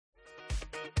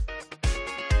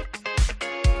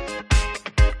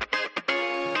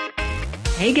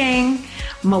Hey gang,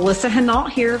 Melissa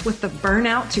Hinault here with the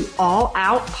Burnout to All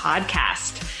Out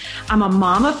podcast. I'm a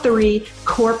mom of three,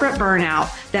 corporate burnout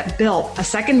that built a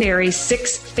secondary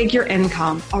six-figure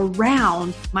income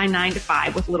around my 9 to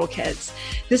 5 with little kids.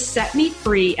 This set me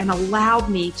free and allowed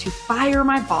me to fire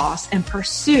my boss and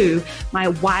pursue my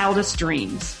wildest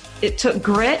dreams. It took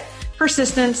grit,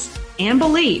 persistence, and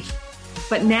belief.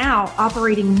 But now,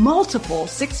 operating multiple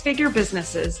six-figure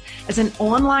businesses as an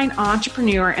online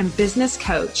entrepreneur and business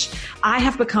coach, I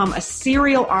have become a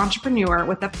serial entrepreneur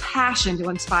with a passion to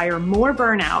inspire more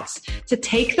burnouts to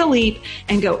take the leap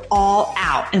and go all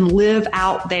out and live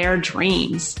out their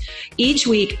dreams. Each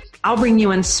week, I'll bring you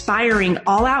inspiring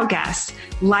all-out guests,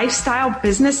 lifestyle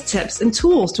business tips, and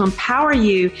tools to empower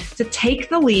you to take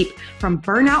the leap from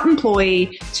burnout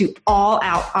employee to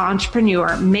all-out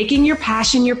entrepreneur, making your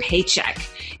passion your paycheck.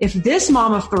 If this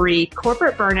mom of three,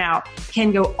 corporate burnout,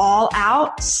 can go all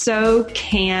out, so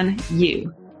can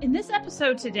you. In this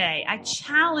episode today, I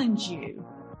challenge you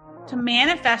to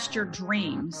manifest your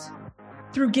dreams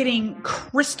through getting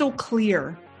crystal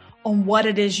clear on what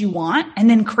it is you want and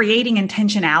then creating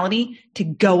intentionality to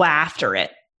go after it.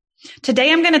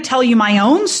 Today, I'm going to tell you my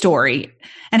own story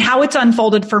and how it's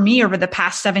unfolded for me over the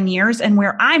past 7 years and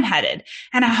where I'm headed.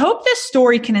 And I hope this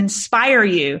story can inspire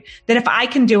you that if I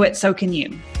can do it, so can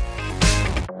you.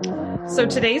 So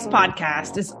today's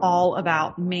podcast is all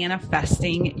about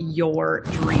manifesting your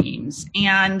dreams.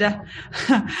 And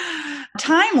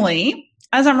timely,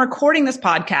 as I'm recording this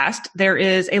podcast, there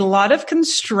is a lot of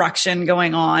construction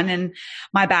going on in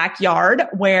my backyard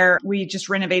where we just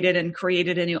renovated and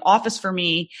created a new office for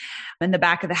me in the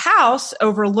back of the house,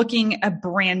 overlooking a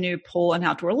brand new pool and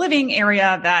outdoor living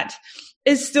area that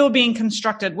is still being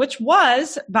constructed, which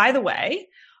was, by the way,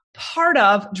 part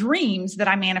of dreams that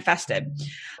I manifested.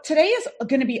 Today is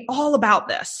going to be all about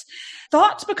this.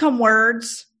 Thoughts become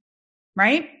words,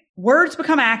 right? Words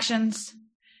become actions.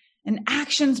 And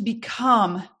actions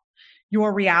become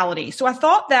your reality. So I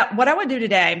thought that what I would do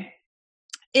today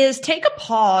is take a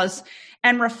pause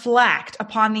and reflect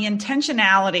upon the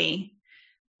intentionality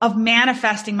of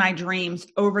manifesting my dreams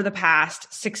over the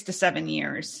past 6 to 7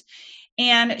 years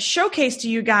and showcase to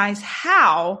you guys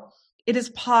how it is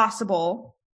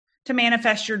possible to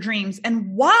manifest your dreams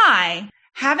and why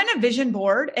having a vision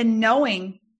board and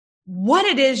knowing what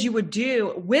it is you would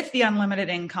do with the unlimited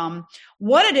income,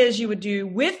 what it is you would do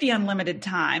with the unlimited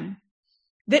time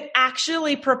that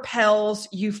actually propels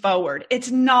you forward.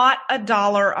 It's not a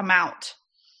dollar amount.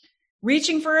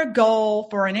 Reaching for a goal,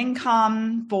 for an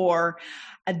income, for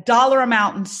a dollar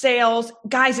amount in sales.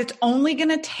 Guys, it's only going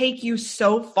to take you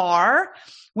so far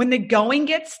when the going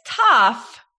gets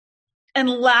tough,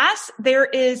 unless there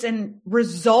is a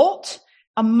result,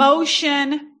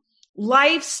 emotion,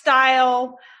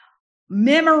 lifestyle,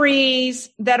 memories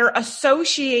that are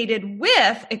associated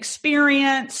with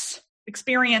experiences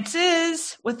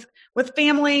with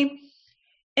family,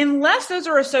 unless those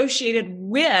are associated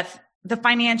with the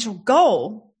financial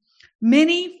goal,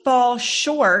 many fall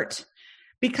short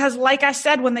because, like I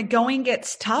said, when the going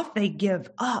gets tough, they give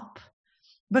up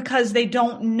because they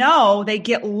don't know, they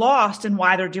get lost in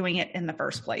why they're doing it in the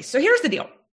first place. So here's the deal.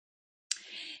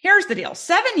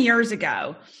 7 years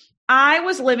ago, I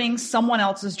was living someone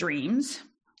else's dreams,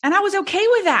 and I was okay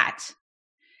with that.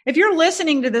 If you're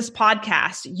listening to this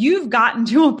podcast, you've gotten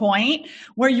to a point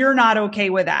where you're not okay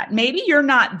with that. Maybe you're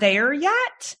not there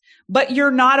yet, but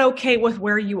you're not okay with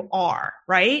where you are,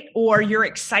 right? Or you're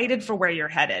excited for where you're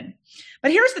headed.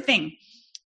 But here's the thing,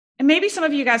 and maybe some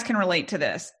of you guys can relate to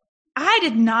this. I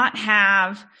did not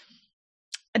have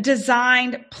a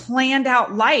designed, planned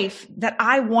out life that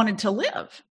I wanted to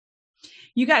live.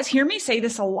 You guys hear me say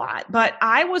this a lot, but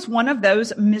I was one of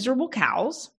those miserable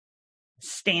cows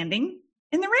standing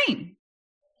in the rain,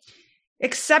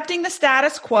 accepting the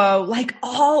status quo like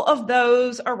all of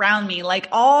those around me, like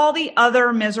all the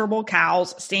other miserable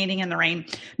cows standing in the rain,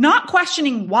 not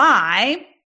questioning why.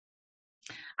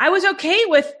 I was okay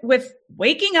with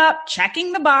waking up,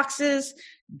 checking the boxes,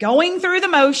 going through the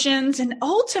motions, and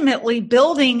ultimately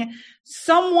building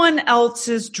someone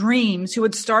else's dreams who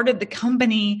had started the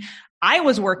company I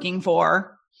was working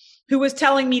for, who was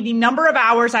telling me the number of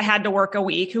hours I had to work a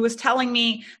week, who was telling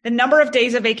me the number of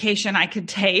days of vacation I could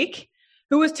take,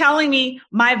 who was telling me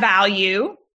my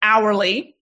value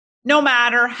hourly, no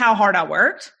matter how hard I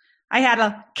worked. I had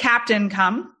a capped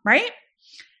income, right?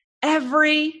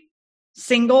 Every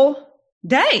single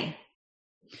day.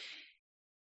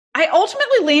 I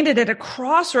ultimately landed at a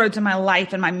crossroads in my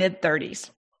life in my mid-30s.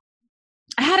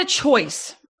 I had a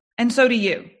choice, and so do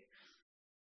you.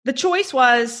 The choice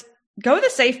was go the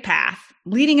safe path.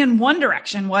 Leading in one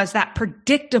direction was that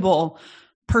predictable,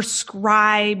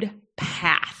 prescribed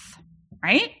path,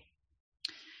 right?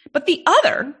 But the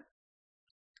other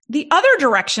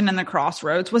direction in the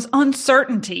crossroads was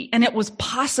uncertainty, and it was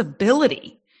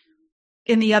possibility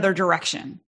in the other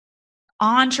direction.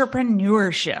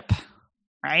 Entrepreneurship,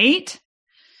 right?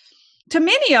 To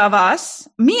many of us,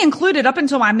 me included, up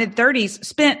until my mid-30s,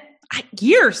 spent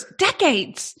years,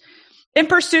 decades in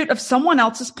pursuit of someone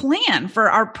else's plan for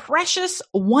our precious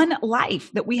one life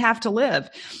that we have to live.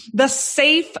 The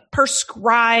safe,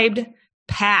 prescribed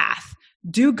path.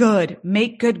 Do good,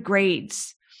 make good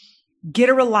grades, get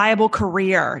a reliable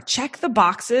career, check the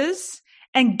boxes,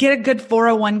 and get a good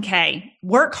 401k.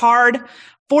 Work hard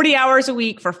 40 hours a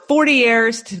week for 40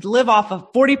 years to live off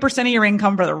of 40% of your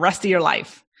income for the rest of your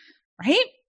life, right?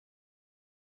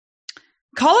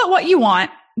 Call it what you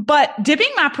want. But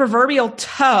dipping my proverbial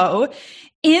toe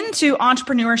into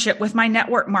entrepreneurship with my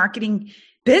network marketing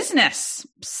business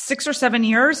 6 or 7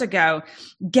 years ago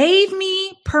gave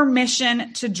me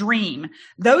permission to dream.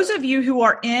 Those of you who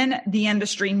are in the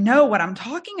industry know what I'm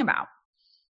talking about,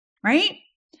 right?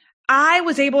 I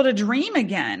was able to dream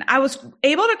again. I was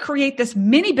able to create this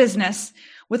mini business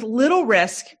with little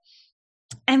risk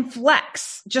and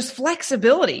flex, just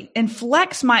flexibility, and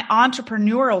flex my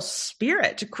entrepreneurial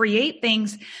spirit to create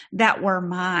things that were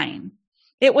mine.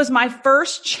 It was my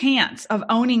first chance of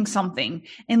owning something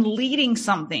and leading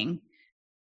something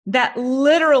that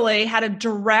literally had a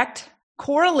direct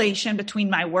correlation between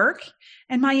my work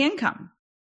and my income.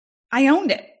 I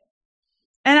owned it.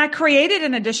 And I created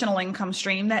an additional income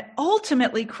stream that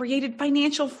ultimately created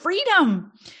financial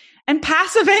freedom and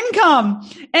passive income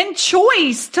and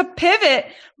choice to pivot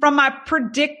from my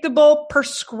predictable,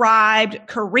 prescribed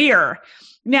career.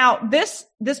 Now, this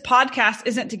podcast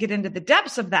isn't to get into the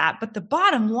depths of that, but the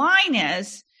bottom line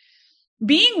is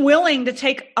being willing to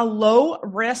take a low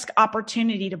risk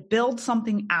opportunity to build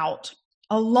something out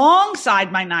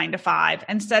alongside my 9-to-5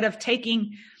 instead of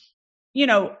taking,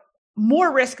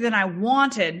 more risk than I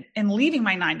wanted and leaving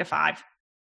my 9-to-5.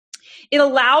 It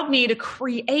allowed me to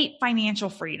create financial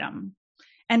freedom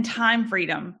and time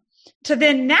freedom to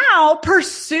then now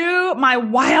pursue my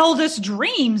wildest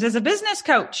dreams as a business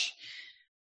coach.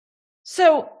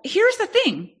 So here's the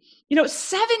thing,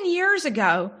 7 years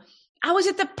ago, I was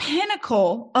at the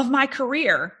pinnacle of my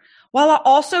career while I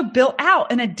also built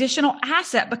out an additional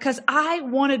asset because I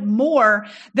wanted more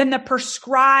than the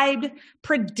prescribed,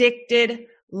 predicted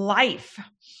life.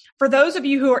 For those of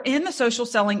you who are in the social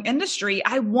selling industry,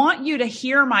 I want you to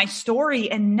hear my story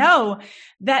and know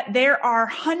that there are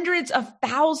hundreds of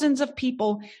thousands of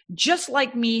people just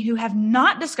like me who have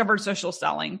not discovered social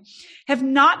selling, have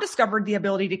not discovered the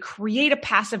ability to create a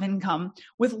passive income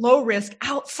with low risk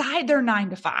outside their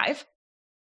 9-to-5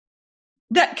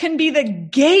 that can be the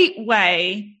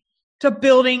gateway to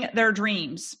building their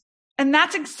dreams. And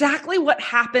that's exactly what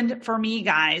happened for me,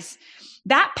 guys.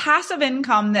 That passive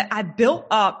income that I built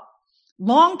up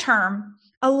long-term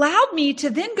allowed me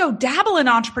to then go dabble in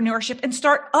entrepreneurship and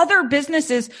start other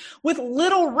businesses with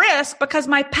little risk because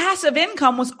my passive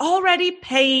income was already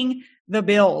paying the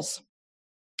bills,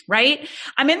 right?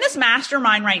 I'm in this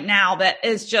mastermind right now that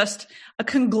is just a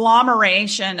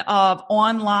conglomeration of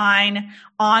online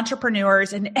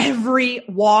entrepreneurs in every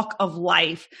walk of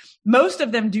life. Most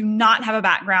of them do not have a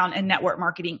background in network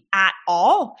marketing at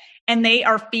all, and they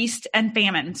are feast and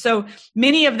famine. So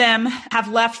many of them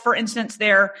have left, for instance,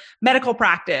 their medical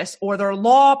practice or their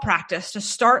law practice to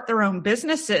start their own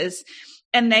businesses,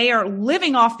 and they are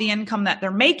living off the income that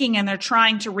they're making, and they're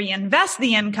trying to reinvest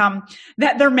the income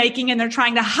that they're making, and they're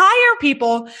trying to hire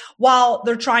people while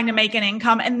they're trying to make an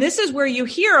income. And this is where you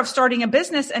hear of starting a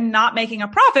business and not making a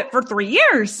profit for 3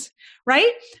 years,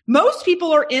 right? Most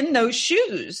people are in those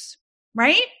shoes,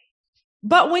 right?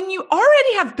 But when you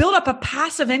already have built up a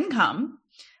passive income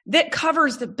that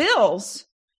covers the bills,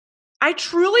 I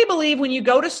truly believe when you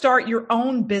go to start your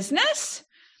own business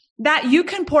that you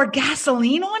can pour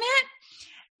gasoline on it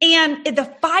and the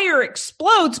fire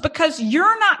explodes because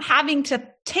you're not having to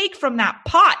take from that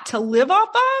pot to live off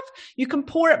of. You can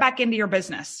pour it back into your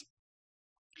business.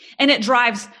 And it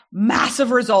drives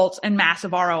massive results and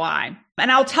massive ROI.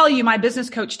 And I'll tell you, my business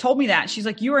coach told me that. She's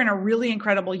like, you are in a really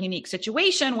incredible, unique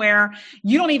situation where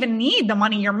you don't even need the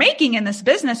money you're making in this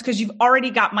business because you've already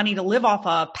got money to live off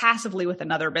of passively with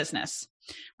another business,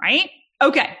 right?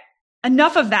 Okay.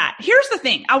 Enough of that. Here's the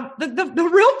thing. The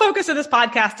real focus of this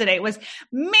podcast today was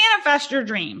manifest your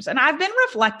dreams. And I've been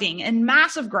reflecting in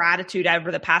massive gratitude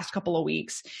over the past couple of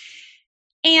weeks.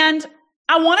 And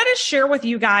I wanted to share with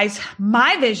you guys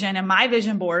my vision and my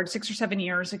vision board 6 or 7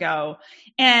 years ago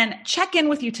and check in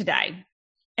with you today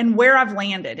and where I've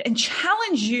landed and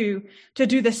challenge you to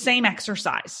do the same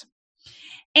exercise.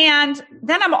 And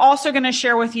then I'm also going to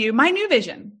share with you my new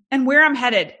vision and where I'm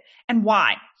headed and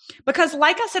why. Because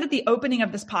like I said at the opening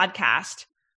of this podcast,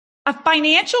 a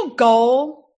financial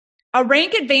goal, a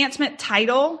rank advancement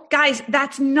title, guys,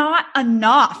 that's not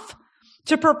enough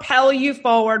to propel you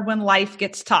forward when life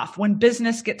gets tough, when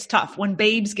business gets tough, when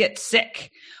babes get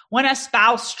sick, when a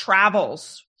spouse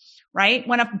travels, right?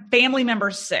 When a family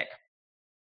member's sick.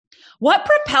 What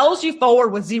propels you forward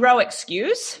with zero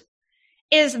excuse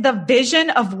is the vision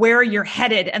of where you're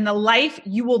headed and the life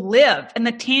you will live and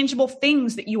the tangible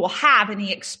things that you will have and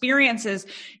the experiences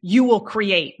you will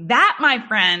create. That, my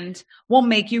friend, will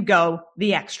make you go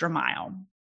the extra mile.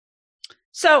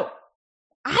 So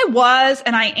I was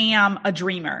and I am a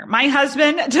dreamer. My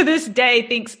husband to this day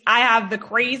thinks I have the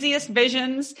craziest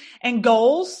visions and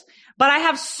goals, but I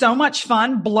have so much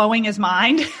fun blowing his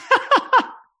mind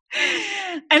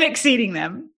and exceeding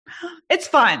them. It's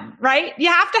fun, right?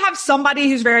 You have to have somebody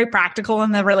who's very practical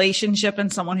in the relationship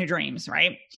and someone who dreams,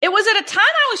 right? It was at a time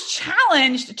I was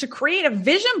challenged to create a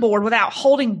vision board without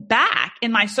holding back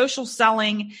in my social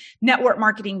selling network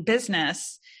marketing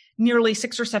business nearly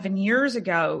 6 or 7 years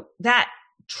ago that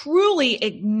truly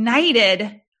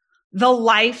ignited the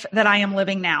life that I am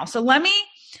living now. So let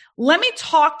me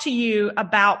talk to you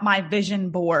about my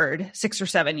vision board 6 or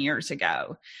 7 years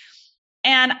ago.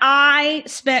 And I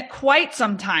spent quite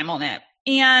some time on it.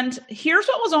 And here's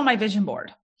what was on my vision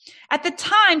board. At the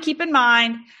time, keep in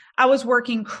mind, I was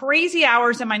working crazy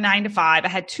hours in my 9 to 5. I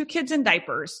had 2 kids in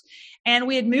diapers and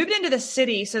we had moved into the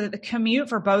city so that the commute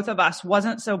for both of us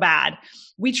wasn't so bad.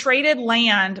 We traded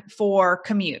land for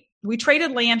commute. We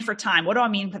traded land for time. What do I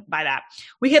mean by that?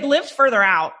 We had lived further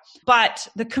out, but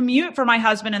the commute for my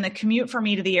husband and the commute for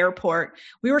me to the airport,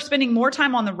 we were spending more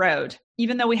time on the road.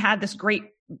 Even though we had this great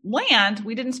land,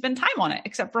 we didn't spend time on it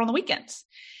except for on the weekends.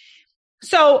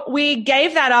 So we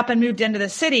gave that up and moved into the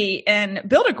city and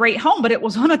built a great home, but it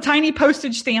was on a tiny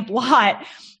postage stamp lot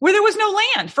where there was no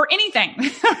land for anything,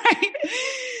 right?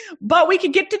 But we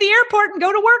could get to the airport and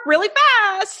go to work really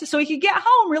fast so we could get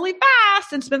home really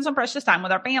fast and spend some precious time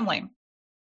with our family.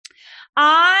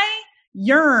 I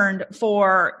yearned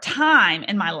for time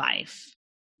in my life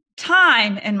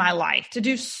to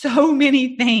do so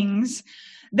many things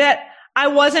that I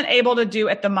wasn't able to do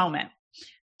at the moment.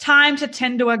 Time to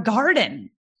tend to a garden,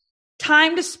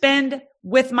 time to spend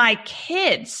with my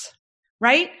kids,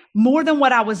 right? More than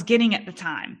what I was getting at the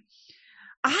time.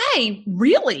 I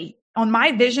really, on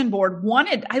my vision board,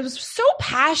 I was so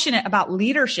passionate about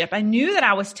leadership. I knew that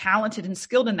I was talented and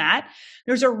skilled in that.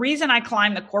 There's a reason I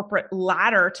climbed the corporate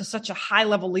ladder to such a high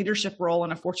level leadership role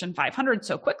in a Fortune 500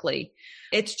 so quickly.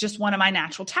 It's just one of my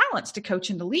natural talents to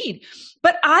coach and to lead.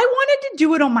 But I wanted to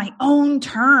do it on my own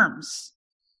terms,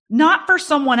 not for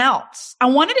someone else. I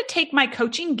wanted to take my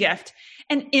coaching gift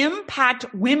and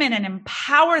impact women and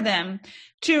empower them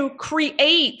to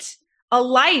create a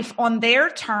life on their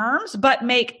terms, but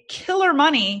make killer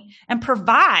money and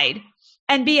provide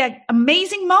and be an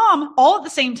amazing mom all at the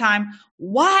same time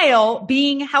while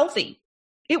being healthy.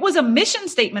 It was a mission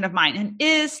statement of mine and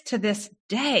is to this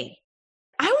day.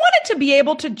 I wanted to be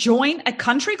able to join a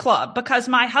country club because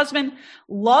my husband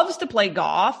loves to play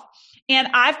golf and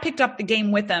I've picked up the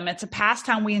game with him. It's a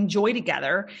pastime we enjoy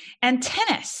together, and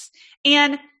tennis,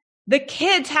 and the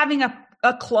kids having a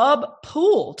club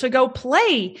pool to go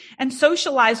play and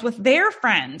socialize with their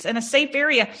friends in a safe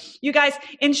area. You guys,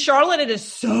 in Charlotte, it is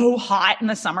so hot in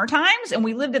the summer times, and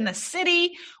we lived in the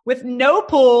city with no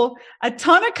pool, a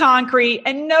ton of concrete,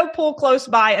 and no pool close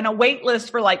by, and a wait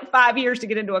list for like 5 years to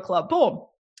get into a club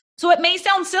pool. So it may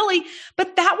sound silly,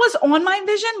 but that was on my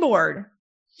vision board.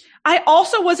 I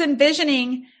also was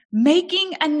envisioning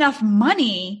making enough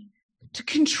money to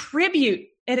contribute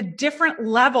at a different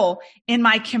level in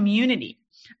my community.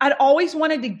 I'd always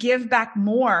wanted to give back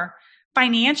more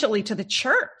financially to the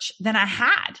church than I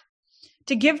had,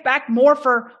 to give back more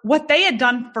for what they had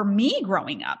done for me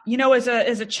growing up. You know, as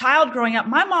a child growing up,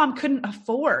 my mom couldn't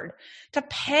afford to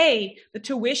pay the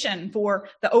tuition for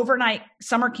the overnight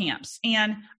summer camps.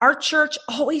 And our church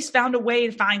always found a way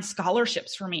to find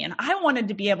scholarships for me. And I wanted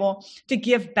to be able to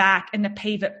give back and to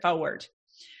pave it forward.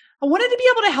 I wanted to be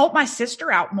able to help my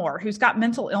sister out more, who's got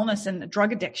mental illness and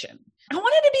drug addiction. I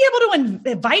wanted to be able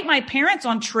to invite my parents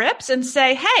on trips and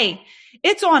say, hey,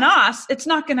 it's on us. It's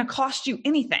not going to cost you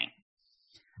anything.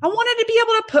 I wanted to be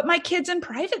able to put my kids in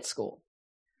private school.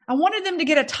 I wanted them to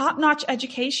get a top-notch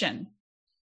education.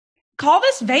 Call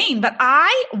this vain, but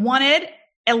I wanted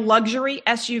a luxury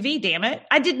SUV, damn it.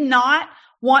 I did not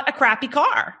want a crappy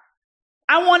car.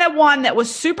 I wanted one that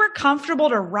was super comfortable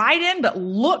to ride in, but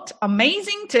looked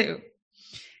amazing too.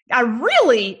 I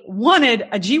really wanted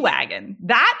a G-Wagon.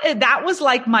 That was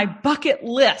like my bucket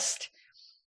list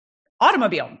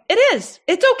automobile. It is.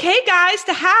 It's okay, guys,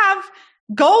 to have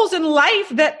goals in life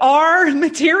that are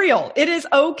material. It is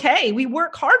okay. We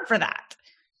work hard for that.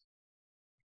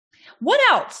 What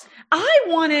else? I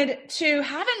wanted to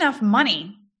have enough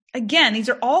money. Again, these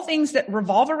are all things that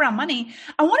revolve around money.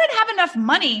 I wanted to have enough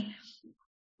money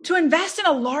to invest in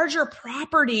a larger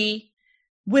property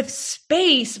with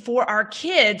space for our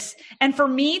kids and for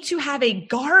me to have a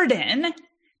garden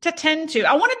to tend to.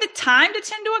 I wanted the time to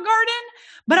tend to a garden,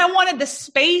 but I wanted the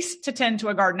space to tend to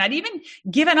a garden. I'd even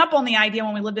given up on the idea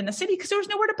when we lived in the city because there was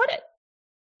nowhere to put it.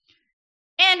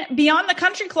 And beyond the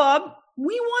country club,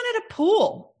 we wanted a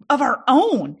pool of our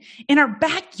own in our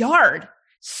backyard.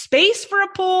 Space for a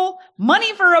pool,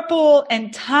 money for a pool,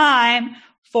 and time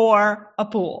for a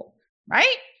pool,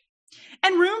 right?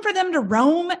 And room for them to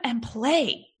roam and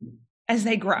play as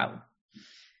they grow.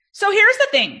 So here's the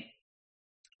thing.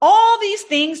 All these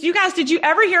things, you guys, did you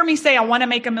ever hear me say, I want to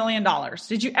make $1 million?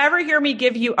 Did you ever hear me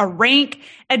give you a rank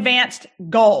advanced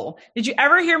goal? Did you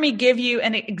ever hear me give you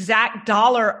an exact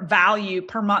dollar value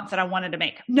per month that I wanted to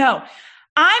make? No,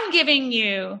 I'm giving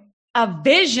you a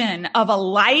vision of a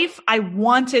life I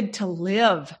wanted to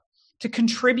live, to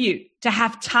contribute, to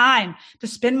have time, to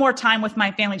spend more time with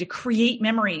my family, to create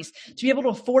memories, to be able to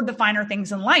afford the finer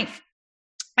things in life.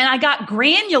 And I got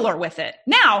granular with it.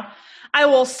 Now, I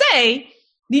will say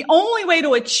the only way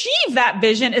to achieve that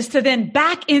vision is to then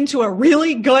back into a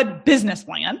really good business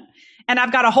plan. And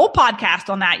I've got a whole podcast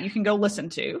on that you can go listen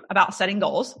to about setting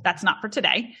goals. That's not for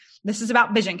today. This is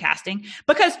about vision casting,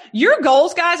 because your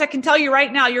goals, guys, I can tell you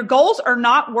right now, your goals are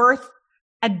not worth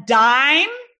a dime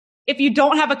if you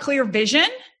don't have a clear vision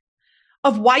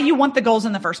of why you want the goals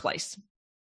in the first place.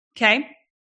 Okay.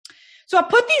 So I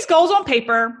put these goals on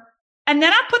paper and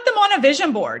then I put them on a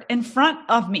vision board in front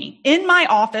of me in my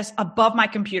office above my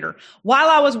computer while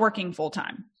I was working full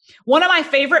time. One of my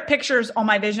favorite pictures on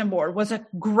my vision board was a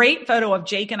great photo of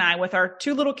Jake and I with our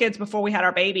 2 little kids before we had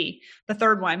our baby, the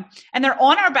third one. And they're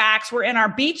on our backs. We're in our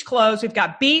beach clothes. We've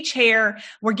got beach hair.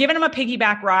 We're giving them a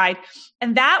piggyback ride.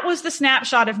 And that was the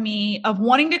snapshot of me of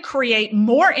wanting to create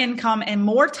more income and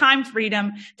more time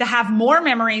freedom to have more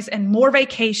memories and more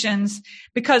vacations.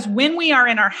 Because when we are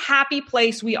in our happy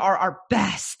place, we are our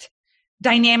best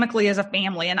dynamically as a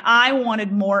family. And I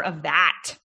wanted more of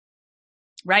that.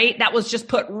 Right? That was just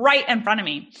put right in front of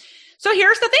me. So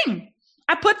here's the thing.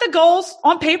 I put the goals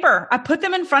on paper. I put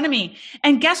them in front of me.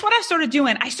 And guess what I started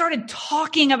doing? I started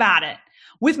talking about it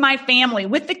with my family,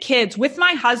 with the kids, with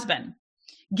my husband,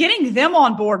 getting them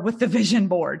on board with the vision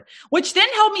board, which then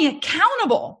held me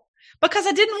accountable because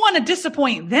I didn't want to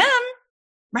disappoint them.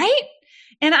 Right?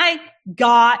 And I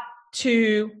got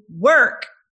to work.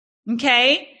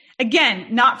 Okay.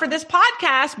 Again, not for this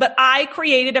podcast, but I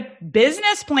created a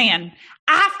business plan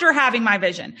after having my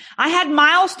vision. I had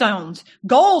milestones,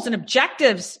 goals, and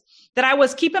objectives that I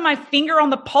was keeping my finger on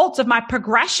the pulse of my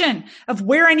progression of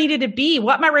where I needed to be,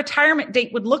 what my retirement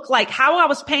date would look like, how I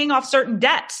was paying off certain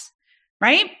debts,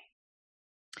 right?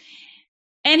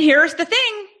 And here's the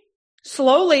thing,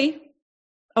 slowly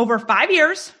over 5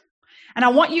 years, and I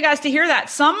want you guys to hear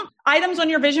that some items on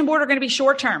your vision board are going to be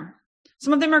short-term.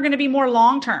 Some of them are going to be more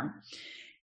long-term.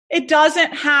 It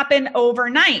doesn't happen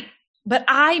overnight, but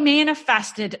I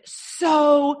manifested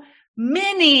so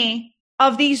many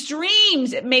of these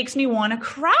dreams. It makes me want to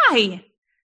cry.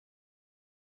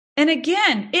 And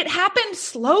again, it happened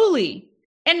slowly.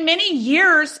 And many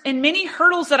years and many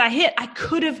hurdles that I hit, I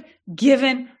could have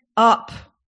given up.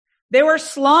 There were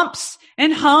slumps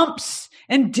and humps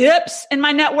and dips in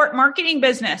my network marketing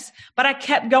business, but I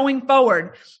kept going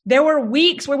forward. There were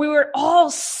weeks where we were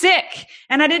all sick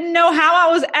and I didn't know how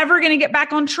I was ever going to get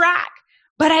back on track,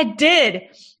 but I did.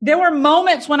 There were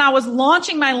moments when I was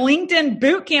launching my LinkedIn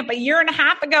bootcamp a year and a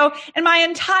half ago and my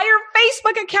entire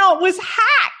Facebook account was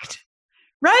hacked,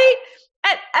 right?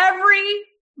 At every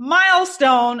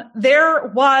milestone, there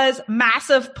was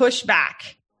massive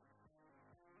pushback.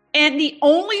 And the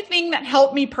only thing that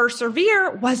helped me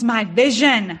persevere was my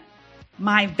vision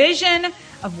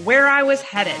of where I was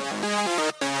headed.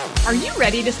 Are you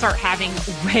ready to start having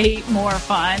way more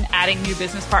fun adding new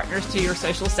business partners to your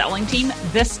social selling team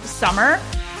this summer?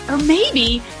 Or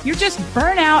maybe you're just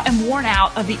burnt out and worn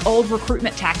out of the old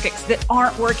recruitment tactics that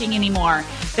aren't working anymore,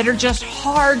 that are just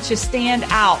hard to stand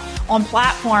out on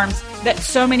platforms that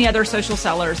so many other social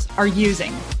sellers are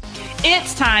using.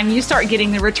 It's time you start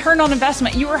getting the return on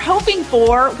investment you were hoping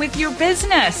for with your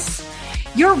business.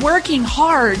 You're working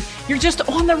hard. You're just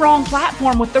on the wrong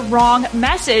platform with the wrong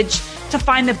message to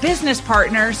find the business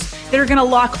partners that are going to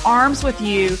lock arms with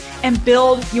you and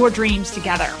build your dreams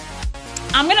together.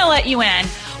 I'm going to let you in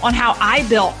on how I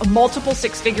built multiple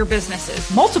six-figure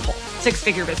businesses,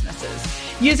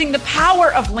 using the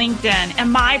power of LinkedIn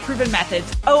and my proven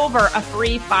methods over a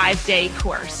free 5-day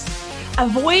course.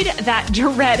 Avoid that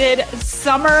dreaded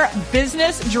summer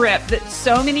business drip that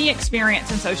so many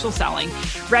experience in social selling.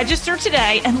 Register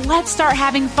today and let's start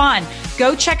having fun.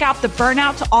 Go check out the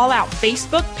Burnout to All Out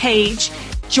Facebook page.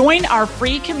 Join our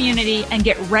free community and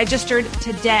get registered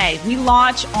today. We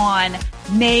launch on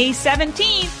May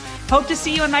 17th. Hope to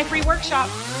see you in my free workshop.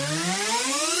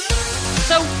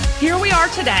 So here we are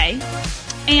today,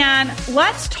 and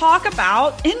let's talk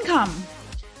about income,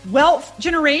 wealth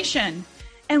generation,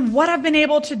 and what I've been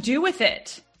able to do with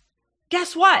it.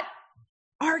 Guess what?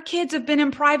 Our kids have been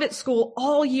in private school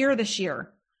all year this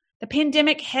year. The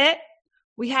pandemic hit.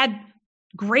 We had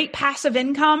great passive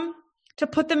income to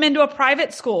put them into a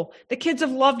private school. The kids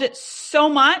have loved it so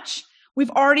much. We've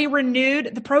already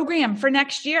renewed the program for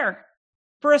next year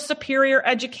for a superior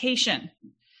education.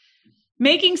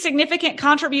 Making significant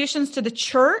contributions to the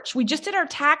church. We just did our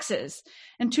taxes.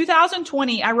 In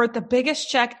 2020, I wrote the biggest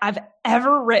check I've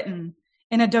ever written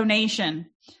in a donation,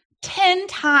 10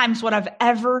 times what I've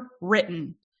ever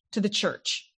written to the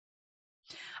church.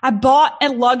 I bought a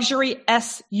luxury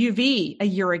SUV a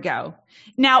year ago.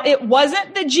 Now, it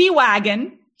wasn't the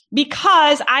G-Wagon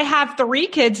because I have 3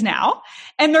 kids now,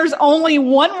 and there's only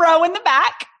 1 row in the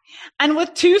back, and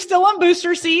with 2 still in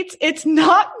booster seats, it's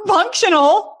not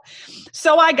functional.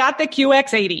 So I got the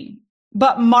QX80.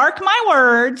 But mark my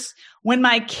words, when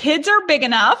my kids are big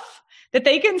enough that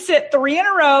they can sit 3 in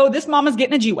a row, this mama's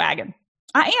getting a G-Wagon.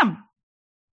 I am.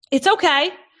 It's okay.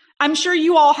 I'm sure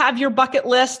you all have your bucket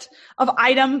list of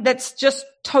item that's just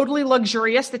totally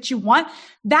luxurious that you want.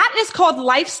 That is called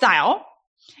lifestyle.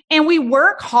 And we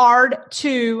work hard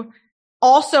to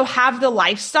also have the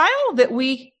lifestyle that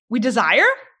we desire.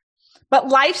 But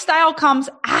lifestyle comes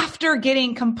after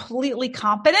getting completely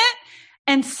competent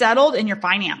and settled in your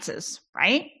finances,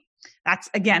 right? That's,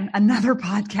 again, another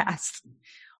podcast.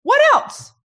 What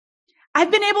else?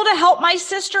 I've been able to help my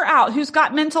sister out who's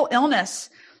got mental illness.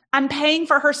 I'm paying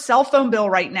for her cell phone bill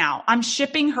right now. I'm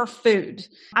shipping her food.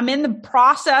 I'm in the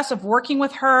process of working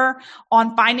with her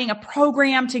on finding a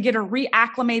program to get her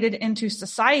reacclimated into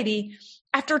society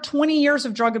after 20 years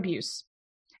of drug abuse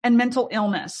and mental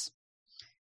illness.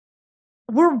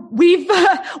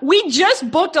 We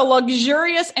just booked a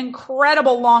luxurious,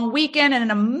 incredible long weekend in an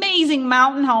amazing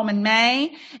mountain home in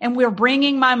May, and we're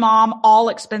bringing my mom all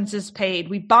expenses paid.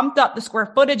 We bumped up the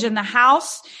square footage in the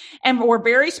house, and we're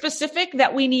very specific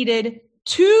that we needed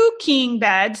 2 king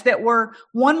beds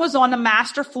one was on the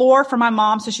master floor for my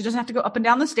mom, so she doesn't have to go up and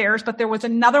down the stairs, but there was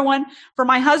another one for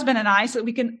my husband and I so that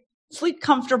we can sleep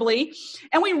comfortably.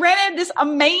 And we rented this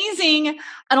amazing,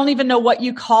 I don't even know what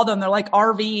you call them. They're like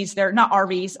RVs. They're not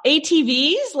RVs,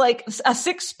 ATVs, like a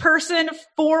 6-person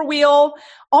 4-wheel,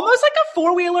 almost like a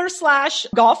 4-wheeler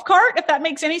 / golf cart, if that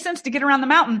makes any sense, to get around the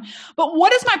mountain. But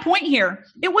what is my point here?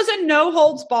 It was a no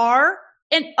holds bar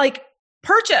and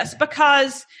purchase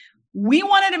because we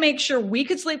wanted to make sure we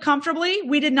could sleep comfortably.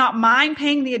 We did not mind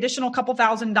paying the additional couple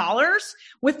 $1,000s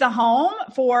with the home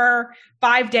for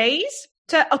 5 days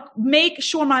to make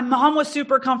sure my mom was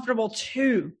super comfortable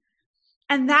too.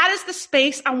 And that is the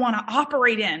space I want to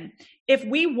operate in. If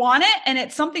we want it and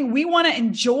it's something we want to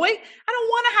enjoy, I don't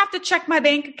want to have to check my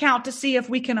bank account to see if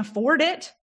we can afford it,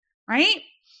 right?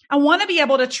 I want to be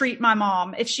able to treat my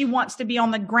mom if she wants to be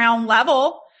on the ground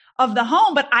level of the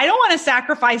home, but I don't want to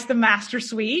sacrifice the master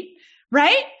suite,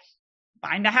 right?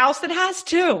 Find a house that has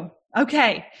 2.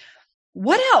 Okay.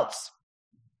 What else?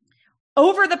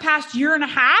 Over the past year and a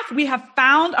half, we have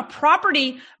found a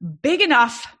property big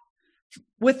enough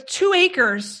with 2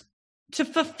 acres to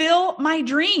fulfill my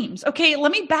dreams. Okay,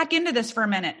 let me back into this for a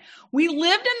minute. We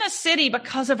lived in the city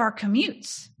because of our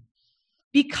commutes.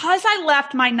 Because I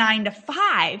left my 9 to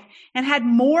 5 and had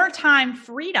more time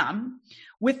freedom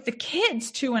with the kids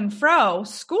to and fro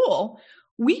school,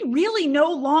 we really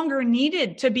no longer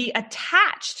needed to be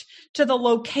attached to the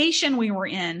location we were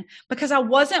in because I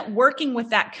wasn't working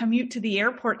with that commute to the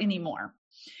airport anymore.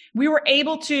 We were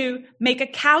able to make a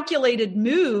calculated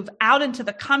move out into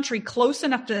the country close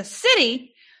enough to the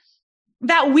city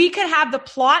that we could have the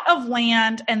plot of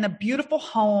land and the beautiful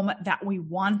home that we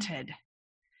wanted.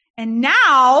 And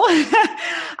now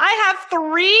I have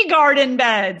 3 garden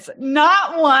beds,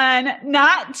 not 1,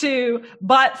 not 2,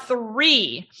 but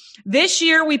 3. This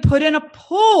year we put in a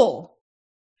pool.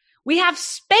 We have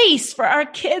space for our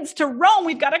kids to roam.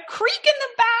 We've got a creek in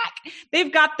the back.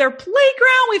 They've got their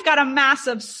playground. We've got a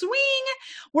massive swing.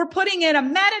 We're putting in a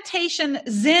meditation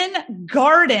Zen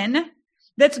garden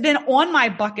that's been on my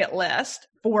bucket list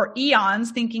for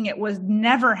eons thinking it would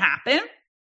never happen.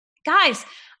 Guys,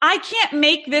 I can't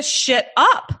make this shit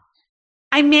up.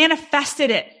 I manifested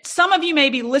it. Some of you may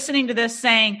be listening to this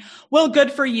saying, well,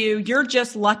 good for you. You're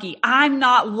just lucky. I'm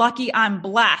not lucky. I'm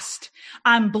blessed.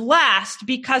 I'm blessed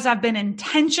because I've been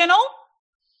intentional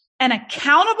and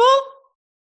accountable.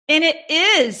 And it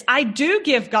is, I do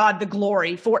give God the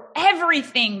glory for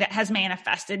everything that has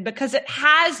manifested because it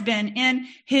has been in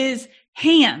his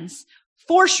hands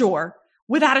for sure,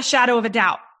 without a shadow of a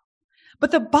doubt.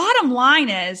 But the bottom line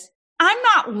is, I'm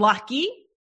not lucky.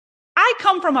 I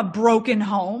come from a broken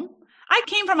home. I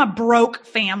came from a broke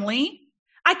family.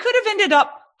 I could have ended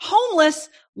up homeless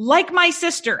like my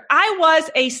sister. I was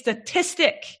a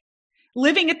statistic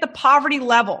living at the poverty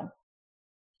level.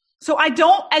 So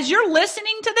as you're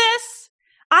listening to this,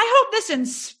 I hope this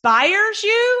inspires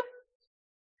you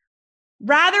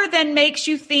rather than makes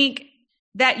you think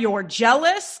that you're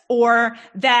jealous or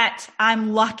that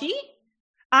I'm lucky.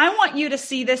 I want you to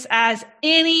see this as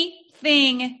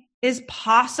anything is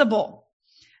possible.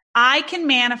 I can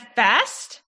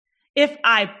manifest if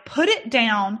I put it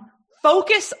down,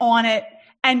 focus on it,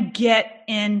 and get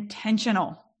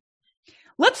intentional.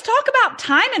 Let's talk about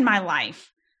time in my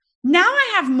life. Now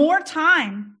I have more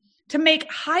time to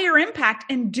make higher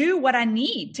impact and do what I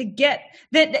need to get,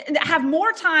 that have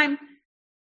more time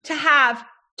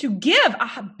to give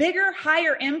a bigger,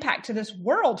 higher impact to this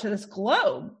world, to this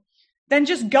globe, than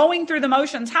just going through the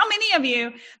motions. How many of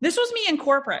you, this was me in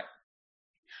corporate.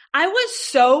 I was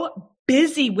so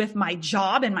busy with my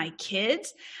job and my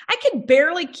kids. I could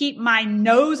barely keep my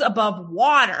nose above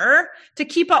water to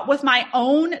keep up with my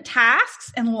own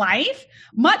tasks in life,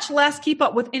 much less keep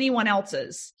up with anyone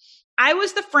else's. I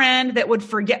was the friend that would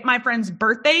forget my friends'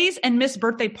 birthdays and miss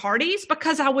birthday parties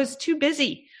because I was too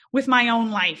busy with my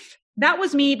own life. That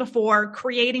was me before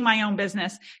creating my own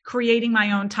business, creating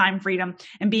my own time freedom,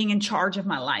 and being in charge of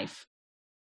my life.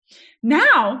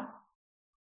 Now,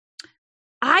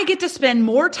 I get to spend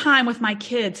more time with my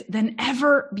kids than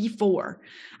ever before.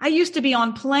 I used to be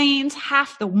on planes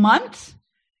half the month.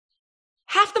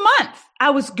 I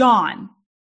was gone.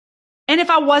 And if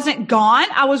I wasn't gone,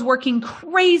 I was working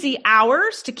crazy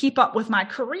hours to keep up with my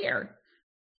career.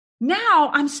 Now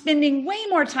I'm spending way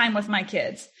more time with my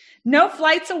kids. No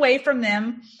flights away from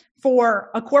them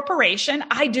for a corporation.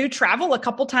 I do travel a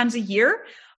couple times a year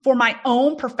for my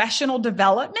own professional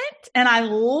development, and I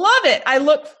love it. I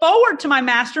look forward to my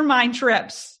mastermind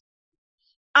trips.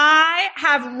 I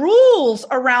have rules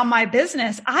around my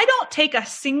business. I don't take a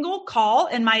single call,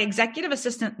 and my executive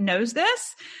assistant knows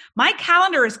this. My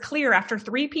calendar is clear after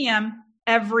 3 p.m.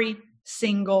 every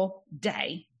single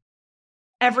day.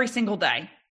 Every single day.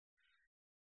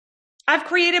 I've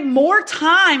created more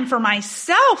time for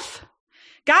myself.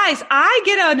 Guys, I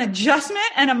get an adjustment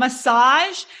and a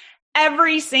massage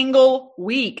every single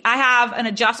week. I have an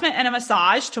adjustment and a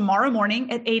massage tomorrow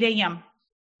morning at 8 a.m.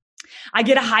 I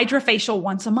get a hydrofacial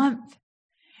once a month.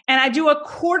 And I do a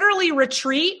quarterly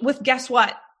retreat with, guess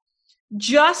what?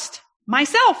 Just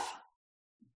myself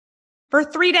for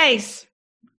 3 days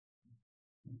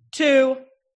to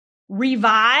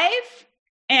revive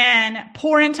and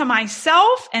pour into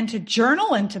myself and to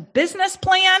journal and to business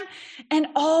plan and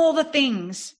all the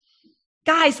things.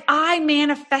 Guys, I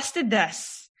manifested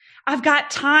this. I've got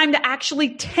time to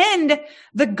actually tend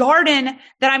the garden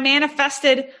that I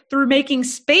manifested through making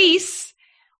space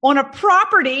on a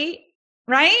property,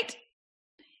 right?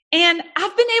 And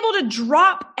I've been able to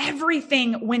drop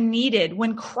everything when needed,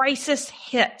 when crisis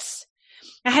hits.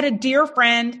 I had a dear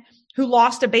friend who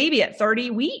lost a baby at 30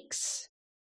 weeks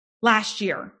last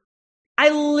year. I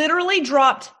literally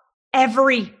dropped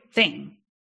everything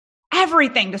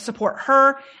to support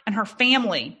her and her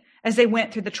family as they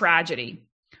went through the tragedy.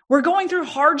 We're going through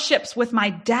hardships with my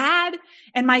dad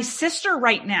and my sister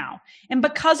right now. And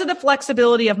because of the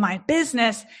flexibility of my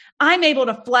business, I'm able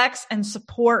to flex and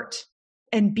support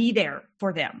and be there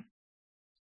for them.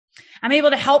 I'm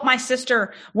able to help my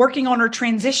sister working on her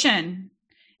transition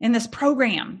in this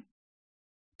program.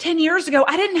 10 years ago,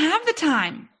 I didn't have the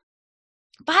time.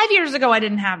 5 years ago, I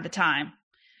didn't have the time.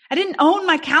 I didn't own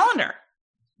my calendar,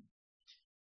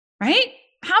 right?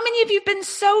 How many of you have been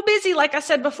so busy, like I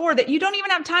said before, that you don't even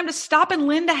have time to stop and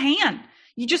lend a hand?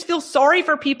 You just feel sorry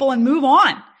for people and move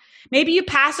on. Maybe you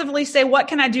passively say, what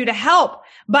can I do to help?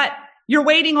 But you're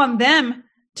waiting on them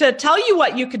to tell you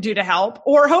what you could do to help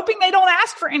or hoping they don't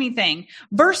ask for anything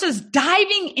versus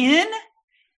diving in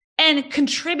and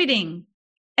contributing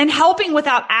and helping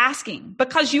without asking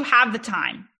because you have the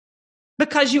time,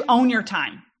 because you own your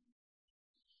time.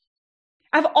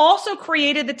 I've also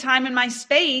created the time in my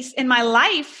space, in my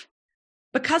life,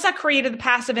 because I created the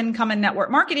passive income and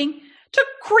network marketing to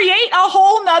create a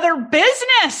whole nother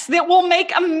business that will make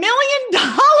 $1 million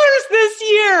this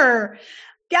year.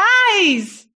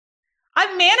 Guys,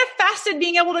 I've manifested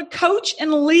being able to coach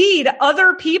and lead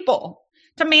other people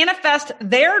to manifest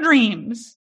their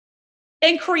dreams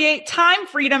and create time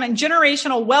freedom and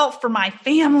generational wealth for my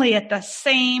family at the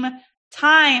same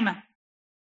time.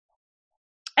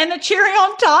 And the cherry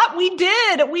on top,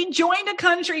 we joined a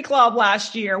country club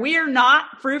last year. We are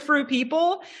not frou-frou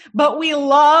people, but we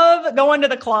love going to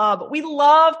the club. We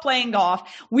love playing golf.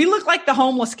 We look like the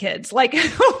homeless kids. Like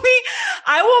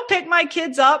I will pick my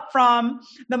kids up from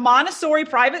the Montessori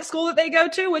private school that they go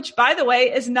to, which by the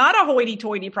way, is not a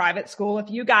hoity-toity private school. If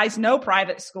you guys know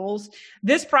private schools,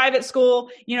 this private school,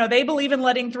 they believe in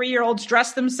letting 3-year-olds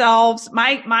dress themselves.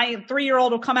 My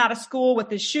 3-year-old will come out of school with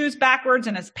his shoes backwards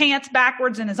and his pants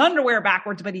backwards and his underwear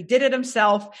backwards, but he did it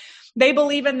himself. They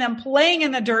believe in them playing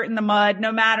in the dirt and the mud,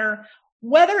 no matter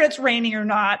whether it's raining or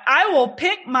not. I will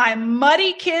pick my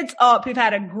muddy kids up who've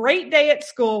had a great day at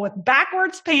school with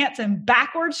backwards pants and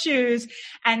backwards shoes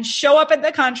and show up at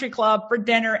the country club for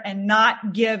dinner and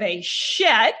not give a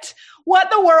shit what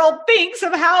the world thinks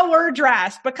of how we're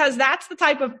dressed, because that's the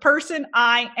type of person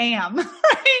I am,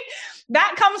 right?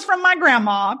 That comes from my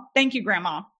grandma. Thank you,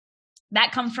 Grandma.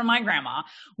 That comes from my grandma.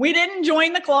 We didn't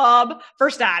join the club for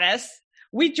status.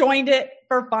 We joined it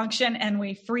for function, and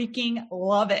we freaking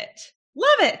love it.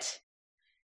 Love it.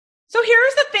 So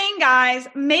here's the thing, guys.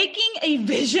 Making a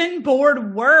vision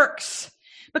board works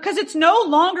because it's no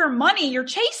longer money you're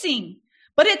chasing,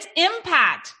 but it's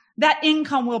impact that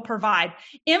income will provide.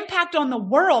 Impact on the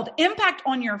world, impact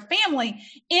on your family,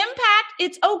 impact.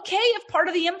 It's okay if part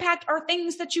of the impact are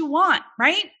things that you want,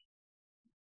 right?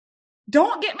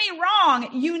 Don't get me wrong.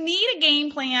 You need a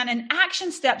game plan and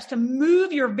action steps to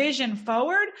move your vision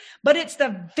forward, but it's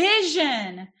the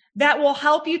vision that will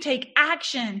help you take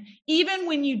action even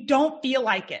when you don't feel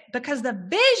like it, because the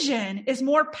vision is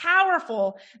more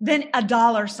powerful than a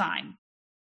dollar sign.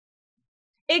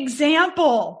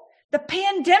 Example, the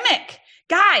pandemic.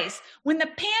 Guys, when the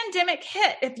pandemic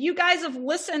hit, if you guys have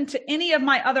listened to any of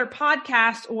my other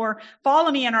podcasts or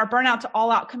follow me in our Burnout to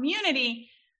All Out community,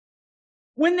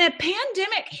 when the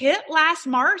pandemic hit last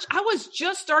March, I was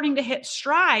just starting to hit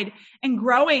stride and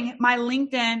growing my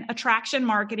LinkedIn attraction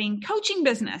marketing coaching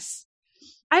business.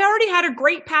 I already had a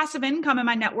great passive income in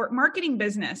my network marketing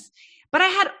business, but I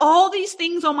had all these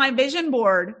things on my vision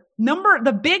board.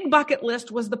 The big bucket list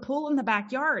was the pool in the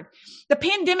backyard. The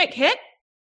pandemic hit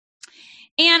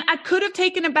and I could have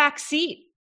taken a back seat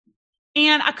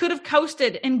and I could have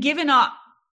coasted and given up,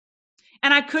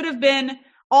 and I could have been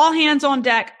all hands on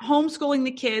deck, homeschooling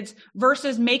the kids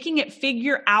versus making it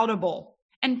figure outable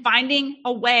and finding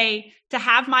a way to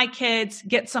have my kids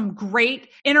get some great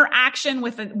interaction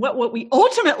with what we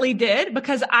ultimately did,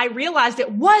 because I realized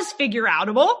it was figure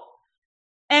outable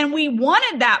and we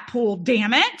wanted that pool,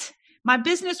 damn it. My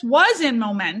business was in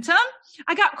momentum.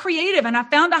 I got creative and I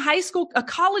found a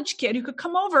college kid who could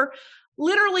come over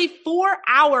literally 4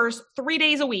 hours, 3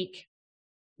 days a week.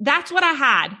 That's what I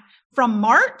had from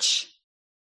March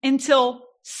until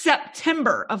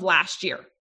September of last year.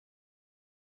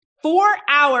 4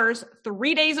 hours,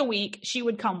 3 days a week, she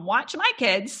would come watch my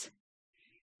kids.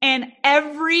 And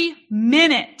every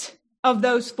minute of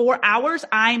those 4 hours,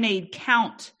 I made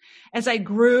count as I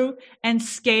grew and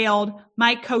scaled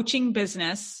my coaching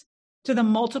business to the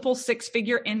multiple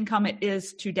 6-figure income it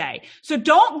is today. So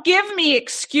don't give me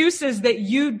excuses that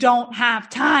you don't have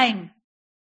time.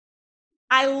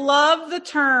 I love the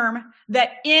term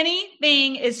that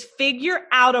anything is figure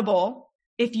outable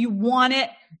if you want it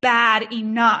bad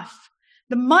enough.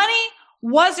 The money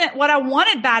wasn't what I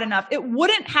wanted bad enough. It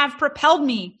wouldn't have propelled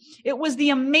me. It was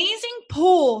the amazing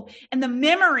pool and the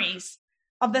memories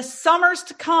of the summers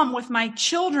to come with my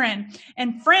children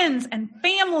and friends and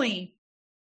family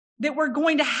that were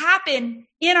going to happen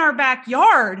in our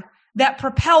backyard that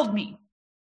propelled me.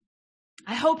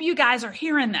 I hope you guys are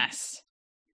hearing this.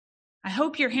 I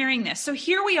hope you're hearing this. So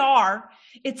here we are.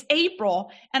 It's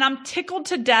April and I'm tickled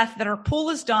to death that our pool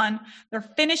is done. They're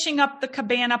finishing up the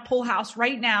Cabana pool house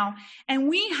right now.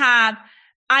 And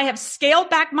I have scaled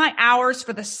back my hours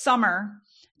for the summer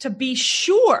to be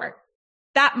sure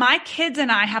that my kids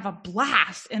and I have a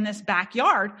blast in this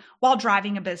backyard while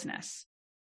driving a business.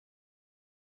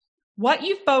 What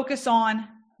you focus on,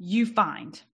 you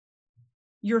find.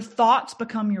 Your thoughts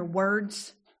become your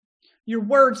words. Your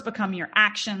words become your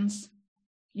actions.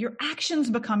 Your actions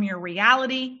become your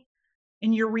reality.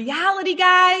 And your reality,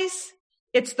 guys,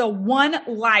 it's the one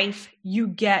life you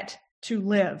get to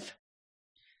live.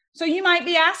 So you might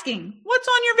be asking, what's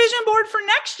on your vision board for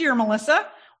next year, Melissa?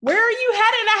 Where are you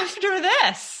headed after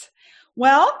this?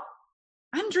 Well,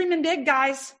 I'm dreaming big,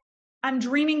 guys. I'm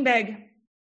dreaming big.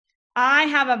 I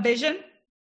have a vision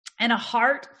and a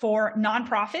heart for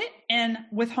nonprofit and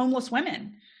with homeless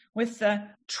women, with the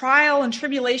trial and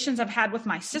tribulations I've had with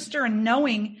my sister and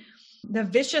knowing the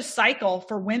vicious cycle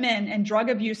for women and drug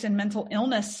abuse and mental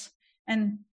illness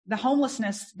and the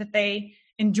homelessness that they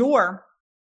endure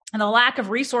and the lack of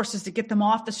resources to get them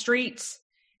off the streets.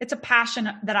 It's a passion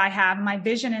that I have. My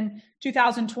vision in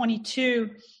 2022,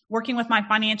 working with my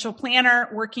financial planner,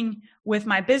 working with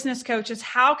my business coach, is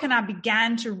how can I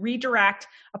begin to redirect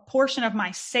a portion of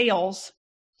my sales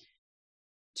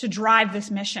to drive this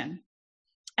mission?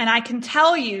 And I can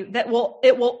tell you that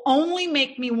it will only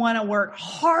make me want to work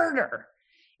harder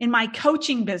in my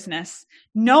coaching business,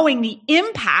 knowing the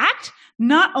impact,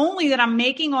 not only that I'm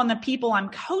making on the people I'm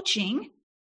coaching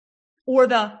or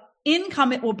the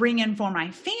income it will bring in for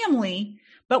my family,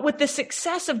 but with the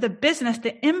success of the business,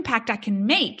 the impact I can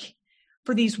make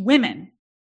for these women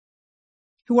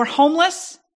who are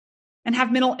homeless and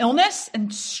have mental illness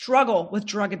and struggle with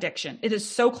drug addiction. It is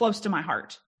so close to my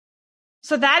heart.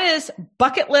 So that is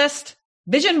bucket list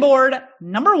vision board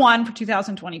number 1 for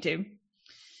 2022.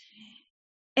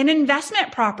 An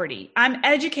investment property. I'm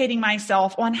educating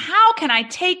myself on how can I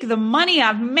take the money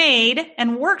I've made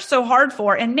and worked so hard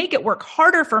for and make it work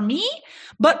harder for me,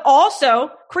 but also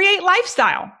create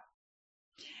lifestyle.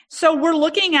 So we're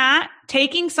looking at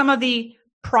taking some of the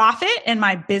profit in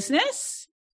my business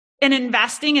and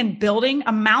investing in building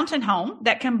a mountain home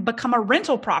that can become a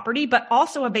rental property, but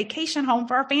also a vacation home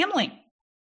for our family.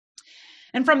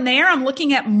 And from there, I'm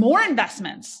looking at more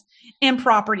investments in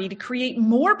property to create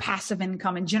more passive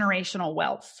income and generational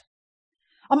wealth.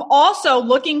 I'm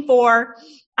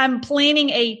planning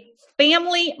a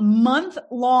family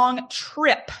month-long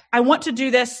trip. I want to do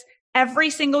this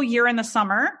every single year in the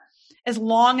summer, as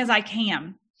long as I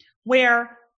can,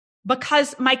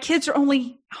 because my kids are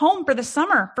only home for the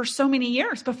summer for so many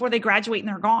years before they graduate and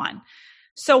they're gone.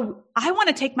 So I want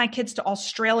to take my kids to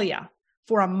Australia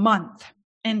for a month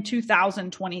in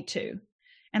 2022.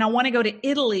 And I want to go to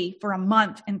Italy for a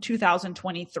month in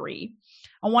 2023.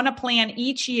 I want to plan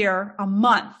each year a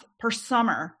month per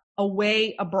summer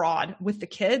away abroad with the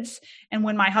kids. And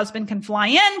when my husband can fly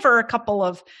in for a couple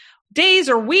of days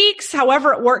or weeks,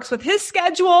 however it works with his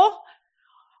schedule,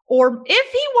 or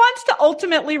if he wants to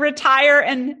ultimately retire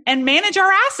and manage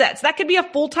our assets, that could be a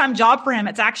full-time job for him.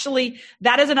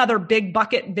 That is another big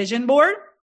bucket vision board,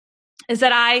 is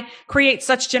that I create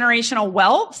such generational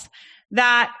wealth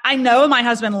that I know my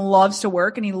husband loves to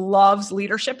work and he loves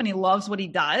leadership and he loves what he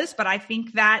does, but I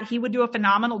think that he would do a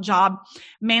phenomenal job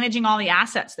managing all the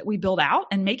assets that we build out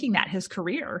and making that his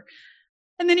career.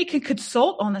 And then he can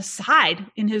consult on the side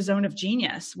in his zone of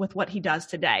genius with what he does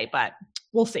today, but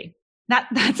we'll see.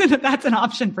 That's an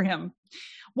option for him.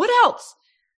 What else?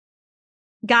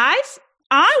 Guys,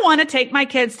 I want to take my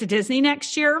kids to Disney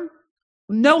next year.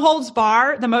 No holds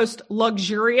bar, the most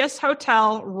luxurious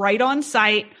hotel right on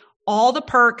site, all the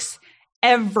perks,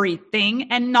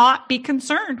 everything, and not be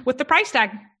concerned with the price tag.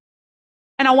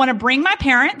 And I want to bring my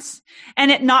parents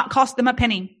and it not cost them a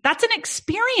penny. That's an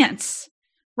experience,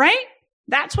 right?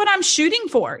 That's what I'm shooting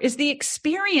for, is the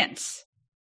experience,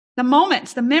 the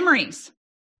moments, the memories.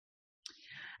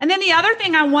 And then the other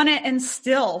thing I want to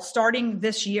instill starting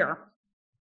this year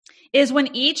is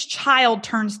when each child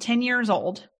turns 10 years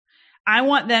old, I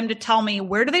want them to tell me,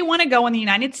 where do they want to go in the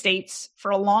United States for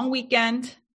a long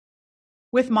weekend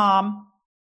with mom?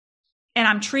 And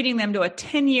I'm treating them to a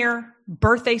 10-year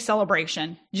birthday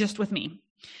celebration just with me.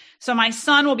 So my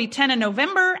son will be 10 in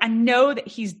November. I know that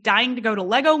he's dying to go to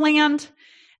Legoland.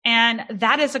 And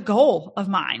that is a goal of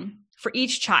mine for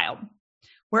each child,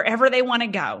 wherever they want to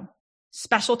go,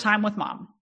 special time with mom.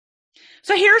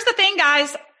 So here's the thing,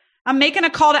 guys. I'm making a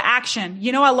call to action.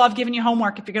 You know, I love giving you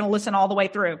homework if you're going to listen all the way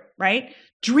through, right?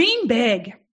 Dream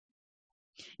big.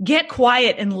 Get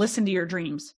quiet and listen to your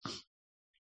dreams.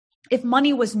 If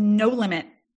money was no limit,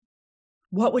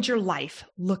 what would your life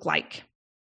look like?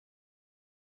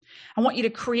 I want you to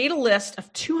create a list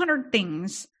of 200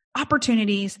 things,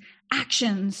 opportunities,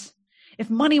 actions.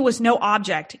 If money was no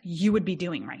object, you would be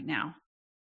doing right now.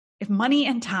 If money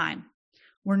and time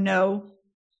were no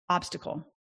obstacle.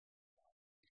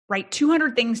 Write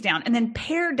 200 things down and then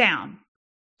pare down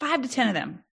 5 to 10 of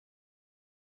them.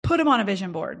 Put them on a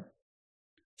vision board.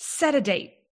 Set a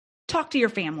date. Talk to your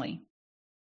family.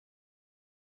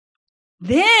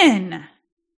 Then,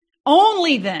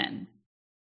 only then,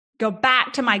 go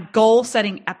back to my goal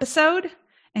setting episode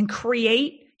and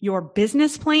create your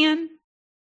business plan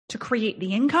to create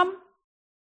the income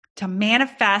to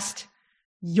manifest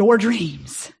your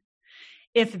dreams.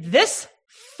 If this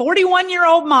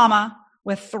 41-year-old mama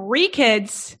with 3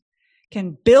 kids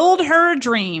can build her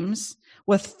dreams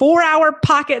with 4-hour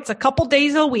pockets a couple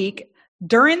days a week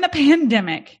during the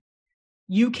pandemic,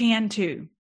 you can too.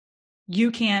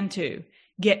 You can too.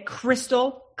 Get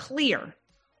crystal clear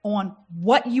on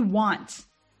what you want,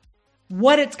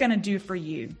 what it's going to do for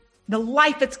you, the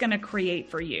life it's going to create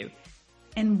for you,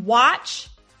 and watch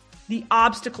the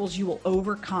obstacles you will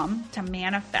overcome to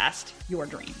manifest your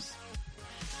dreams.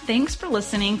 Thanks for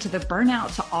listening to the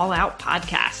Burnout to All Out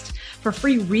podcast. For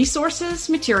free resources,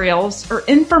 materials, or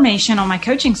information on my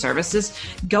coaching services,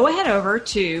 go ahead over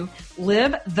to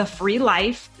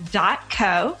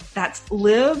livethefreelife.co. That's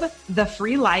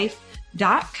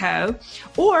livethefreelife.co.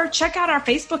 Or check out our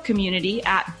Facebook community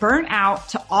at Burnout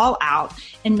to All Out,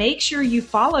 and make sure you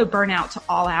follow Burnout to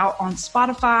All Out on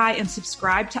Spotify and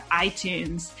subscribe to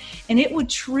iTunes. And it would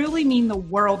truly mean the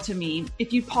world to me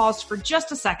if you paused for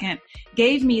just a second,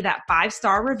 gave me that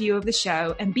 5-star review of the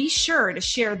show, and be sure to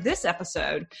share this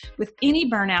episode with any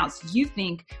burnouts you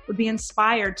think would be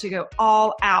inspired to go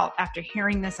all out after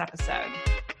hearing this episode.